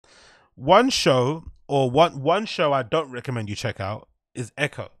One show or one show I don't recommend you check out is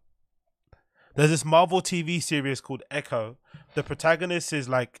Echo. There's this Marvel TV series called Echo. The protagonist is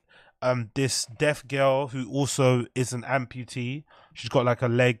like this deaf girl who also is an amputee. She's got like a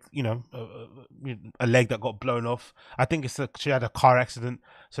leg, a leg that got blown off. I think she had a car accident,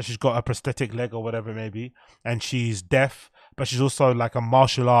 so she's got a prosthetic leg or whatever it may be, and she's deaf, but she's also like a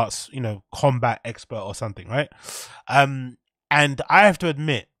martial arts, combat expert or something, right? Um, and I have to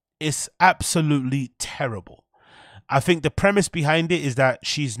admit, it's absolutely terrible. I think the premise behind it is that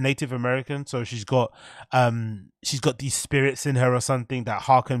she's Native American, so she's got these spirits in her or something that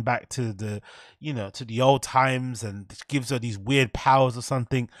harken back to to the old times, and gives her these weird powers or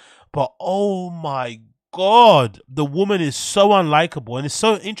something. But oh my god, the woman is so unlikable, and it's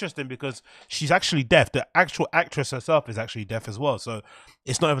so interesting because she's actually deaf. The actual actress herself is actually deaf as well, so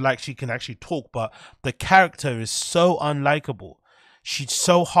it's not even like she can actually talk. But the character is so unlikable. She's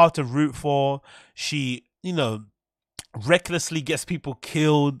so hard to root for. She, recklessly gets people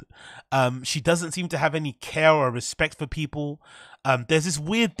killed. She doesn't seem to have any care or respect for people. There's this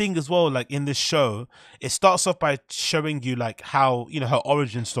weird thing as well, like in this show. It starts off by showing you like how, her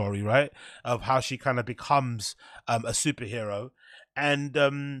origin story, right? Of how she kind of becomes a superhero.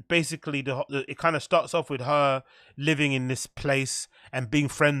 And basically, it kind of starts off with her living in this place and being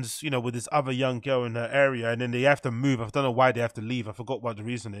friends, with this other young girl in her area. And then they have to move. I don't know why they have to leave. I forgot what the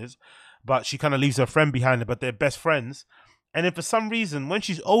reason is, but she kind of leaves her friend behind her, but they're best friends. And then for some reason, when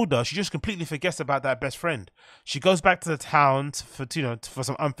she's older, she just completely forgets about that best friend. She goes back to the town for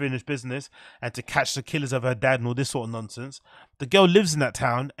some unfinished business and to catch the killers of her dad and all this sort of nonsense. The girl lives in that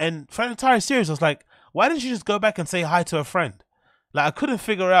town, and for an entire series, I was like, why didn't she just go back and say hi to her friend? Like, I couldn't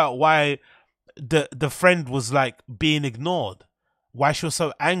figure out why the friend was like being ignored. Why she was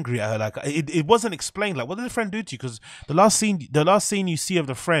so angry at her. Like, it wasn't explained. Like, what did the friend do to you? Because the last scene you see of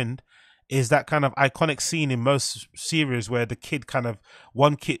the friend is that kind of iconic scene in most series where the kid kind of,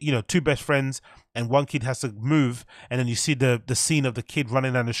 one kid, two best friends, and one kid has to move, and then you see the scene of the kid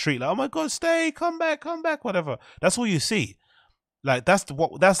running down the street like, oh my god, stay, come back, whatever. That's all you see. Like, that's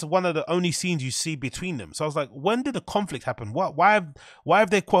one of the only scenes you see between them. So I was like, when did the conflict happen? Why have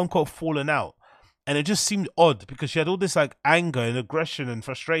they quote unquote fallen out? And it just seemed odd because she had all this like anger and aggression and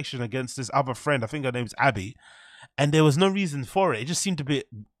frustration against this other friend. I think her name's Abby, and there was no reason for it. It just seemed a bit,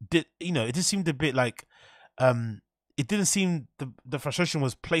 it just seemed a bit like, it didn't seem the frustration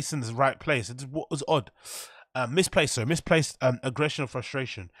was placed in the right place. It was odd, misplaced aggression or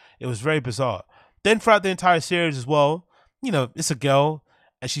frustration. It was very bizarre. Then throughout the entire series as well, it's a girl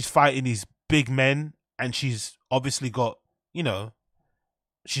and she's fighting these big men, and she's obviously got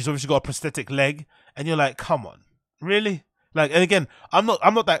a prosthetic leg, and you're like, come on, really? Like, and again, I'm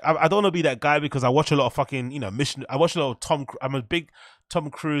not that, I don't want to be that guy because I watch a lot of fucking, mission. I watch a lot of I'm a big Tom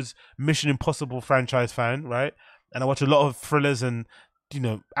Cruise Mission Impossible franchise fan, right? And I watch a lot of thrillers and,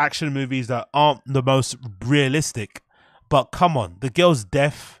 action movies that aren't the most realistic. But come on, the girl's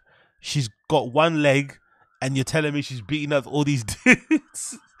deaf. She's got one leg, and you're telling me she's beating up all these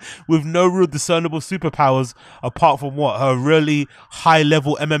dudes with no real discernible superpowers apart from what? Her really high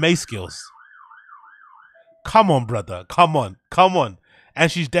level MMA skills. Come on, brother. Come on. Come on.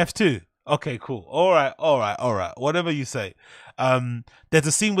 And she's deaf too. Okay, cool. All right, all right, all right. Whatever you say. There's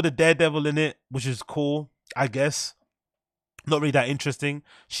a scene with a daredevil in it, which is cool, I guess. Not really that interesting.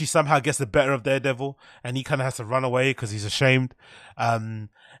 She somehow gets the better of Daredevil, and he kind of has to run away because he's ashamed. And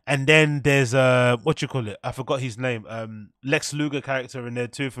then there's what you call it? I forgot his name. Lex Luger character in there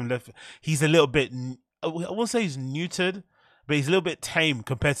too from Left. He's a little bit. I won't say he's neutered, but he's a little bit tame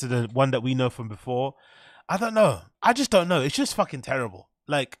compared to the one that we know from before. I don't know. I just don't know. It's just fucking terrible.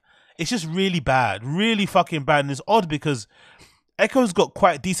 Like, it's just really bad, really fucking bad, and it's odd because Echo's got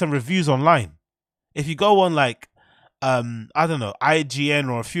quite decent reviews online. If you go on like I don't know, IGN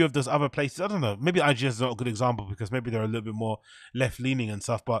or a few of those other places. I don't know. Maybe IGN is not a good example because maybe they're a little bit more left leaning and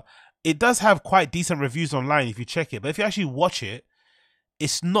stuff, but it does have quite decent reviews online if you check it. But if you actually watch it,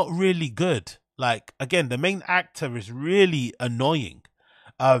 it's not really good. Like, again, the main actor is really annoying.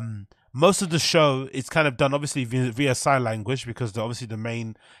 Most of the show is kind of done obviously via sign language because obviously the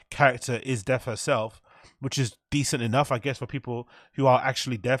main character is deaf herself, which is decent enough, I guess, for people who are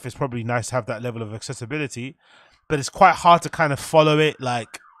actually deaf. It's probably nice to have that level of accessibility, but it's quite hard to kind of follow it.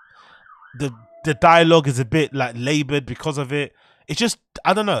 Like, the dialogue is a bit like labored because of it. It's just,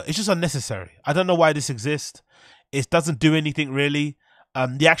 I don't know, it's just unnecessary. I don't know why this exists. It doesn't do anything really.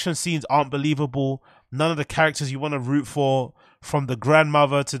 The action scenes aren't believable. None of the characters you want to root for, from the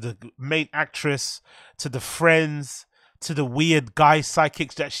grandmother to the main actress to the friends to the weird guy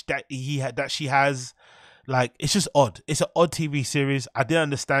psychics that she has. Like, it's just odd. It's an odd TV series. I didn't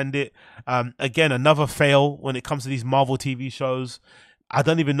understand it. Again, another fail when it comes to these Marvel TV shows. I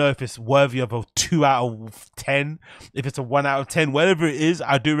don't even know if it's worthy of a 2 out of 10, if it's a 1 out of 10, whatever it is.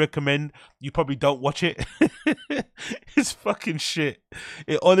 I do recommend you probably don't watch it. It's fucking shit.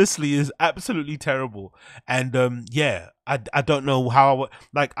 It honestly is absolutely terrible. And yeah, I don't know how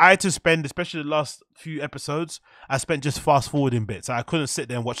like, I had to spend, especially the last few episodes, I spent just fast forwarding bits. I couldn't sit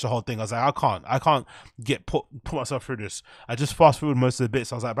there and watch the whole thing. I was like, I can't get put myself through this. I just fast forward most of the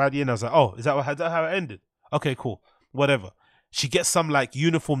bits. I was like, by the end, I was like, oh, is that how it ended? Okay, cool, whatever. She gets some like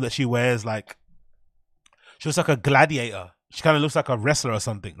uniform that she wears, like she looks like a gladiator. She kind of looks like a wrestler or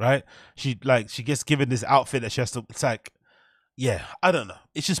something, right? She gets given this outfit that she has to. It's like, yeah, I don't know.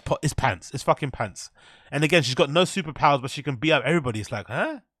 It's just it's pants. It's fucking pants. And again, she's got no superpowers, but she can beat up everybody. It's like,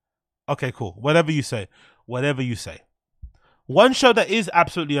 huh? Okay, cool. Whatever you say. Whatever you say. One show that is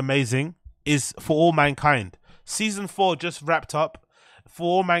absolutely amazing is For All Mankind. Season 4 just wrapped up. For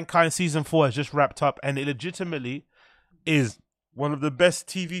All Mankind season 4 has just wrapped up, and it legitimately is one of the best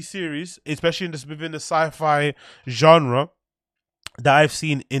TV series, especially within the sci-fi genre, that I've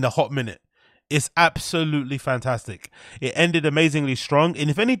seen in a hot minute. It's absolutely fantastic. It ended amazingly strong,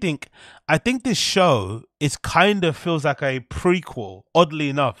 and if anything, I think this show is kind of feels like a prequel, oddly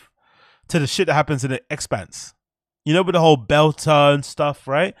enough, to the shit that happens in The Expanse. You know, with the whole Belter and stuff,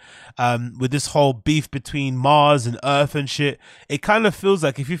 right? With this whole beef between Mars and Earth and shit, it kind of feels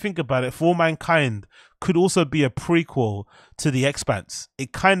like, if you think about it, For All Mankind could also be a prequel to The Expanse.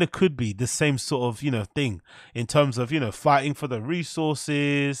 It kind of could be the same sort of, thing in terms of, fighting for the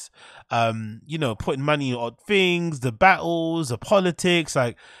resources, putting money on things, the battles, the politics,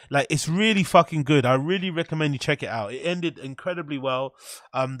 like it's really fucking good. I really recommend you check it out. It ended incredibly well.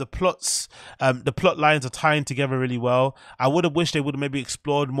 The plot lines are tying together really well. I would have wished they would have maybe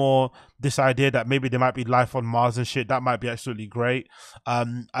explored more this idea that maybe there might be life on Mars and shit. That might be absolutely great.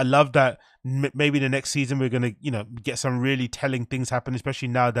 I love that maybe the next season we're gonna get some really telling things happen, especially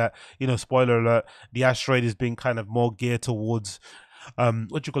now that, spoiler alert, the asteroid is being kind of more geared towards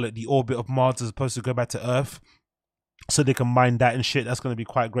the orbit of Mars, as opposed to go back to Earth, so they can mine that and shit. That's going to be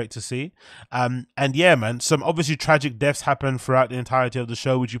quite great to see. And yeah, man, some obviously tragic deaths happen throughout the entirety of the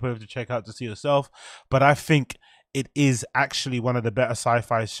show, which you probably have to check out to see yourself. But I think it is actually one of the better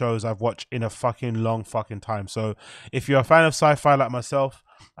sci-fi shows I've watched in a fucking long fucking time. So if you're a fan of sci-fi like myself,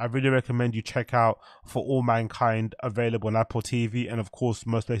 I really recommend you check out For All Mankind, available on Apple TV and of course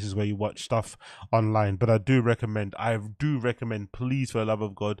most places where you watch stuff online. But I do recommend, please, for the love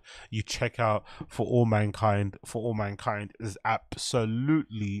of God, you check out For All Mankind. For All Mankind is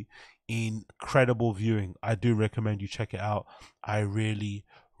absolutely incredible viewing. I do recommend you check it out. I really,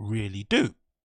 really do.